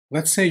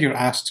Let's say you're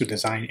asked to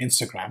design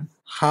Instagram.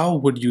 How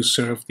would you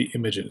serve the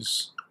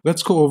images?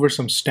 Let's go over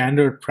some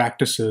standard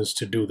practices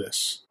to do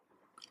this.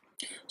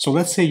 So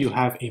let's say you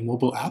have a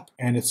mobile app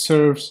and it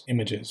serves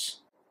images.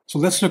 So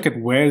let's look at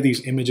where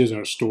these images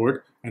are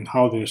stored and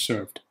how they're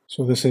served.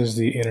 So this is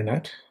the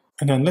internet.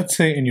 And then let's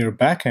say in your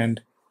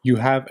backend, you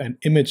have an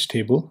image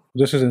table.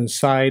 This is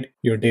inside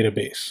your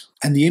database.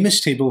 And the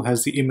image table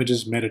has the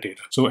image's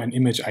metadata. So an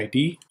image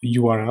ID,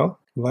 URL,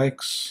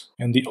 likes,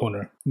 and the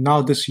owner.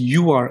 Now this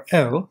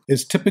URL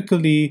is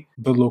typically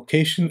the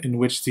location in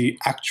which the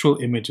actual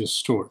image is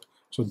stored.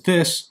 So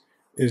this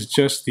is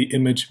just the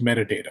image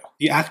metadata.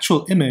 The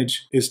actual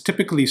image is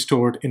typically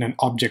stored in an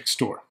object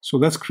store. So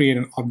let's create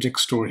an object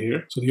store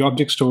here. So the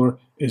object store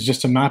is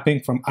just a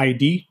mapping from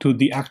ID to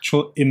the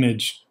actual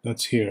image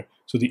that's here.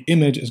 So the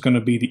image is going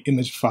to be the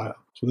image file.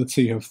 So let's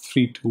say you have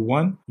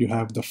 321, you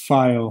have the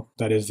file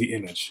that is the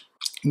image.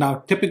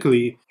 Now,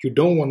 typically, you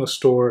don't want to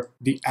store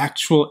the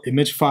actual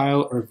image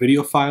file or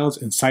video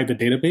files inside the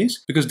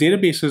database because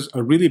databases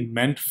are really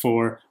meant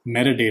for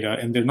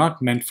metadata and they're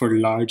not meant for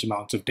large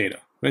amounts of data,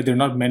 right? They're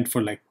not meant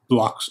for like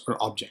blocks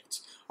or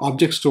objects.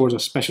 Object stores are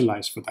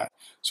specialized for that.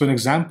 So an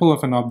example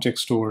of an object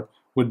store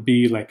would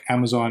be like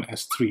Amazon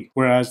S3,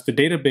 whereas the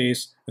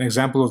database, an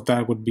example of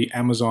that would be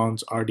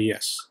Amazon's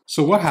RDS.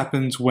 So what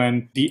happens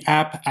when the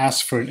app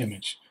asks for an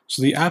image?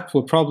 So the app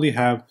will probably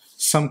have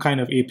some kind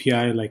of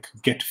API like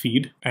get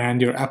feed,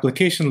 and your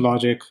application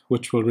logic,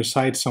 which will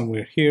reside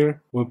somewhere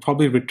here, will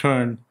probably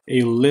return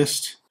a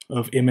list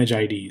of image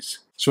IDs.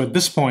 So at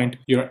this point,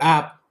 your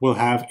app will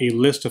have a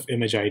list of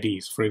image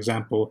IDs. For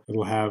example, it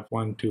will have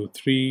 1, 2,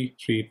 3,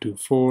 3, 2,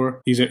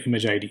 4. These are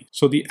image IDs.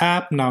 So the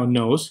app now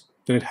knows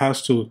that it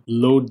has to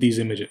load these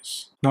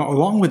images. Now,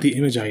 along with the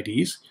image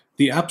IDs,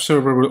 the app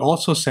server will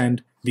also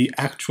send the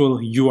actual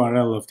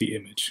URL of the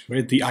image,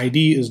 right? The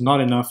ID is not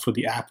enough for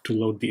the app to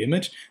load the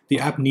image. The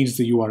app needs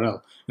the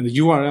URL, and the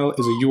URL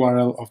is a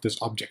URL of this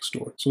object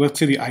store. So let's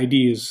say the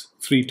ID is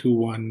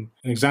 321.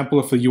 An example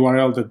of the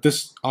URL that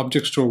this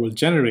object store will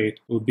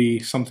generate will be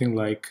something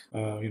like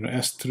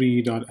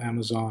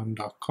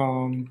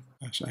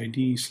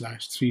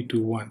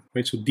s3.amazon.com/id/321,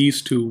 right? So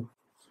these two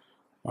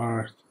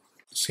are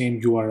the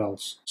same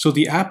URLs. So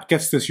the app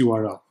gets this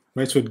URL,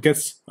 right? So it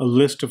gets a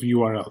list of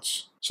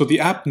URLs. So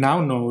the app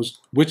now knows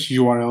which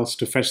URLs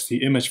to fetch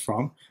the image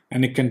from,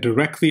 and it can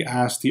directly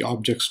ask the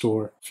object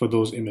store for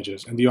those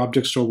images. And the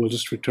object store will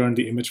just return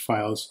the image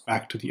files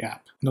back to the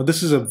app. Now,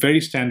 this is a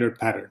very standard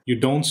pattern. You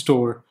don't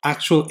store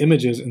actual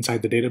images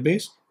inside the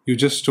database. You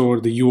just store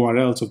the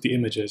URLs of the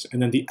images,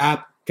 and then the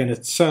app can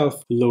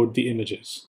itself load the images.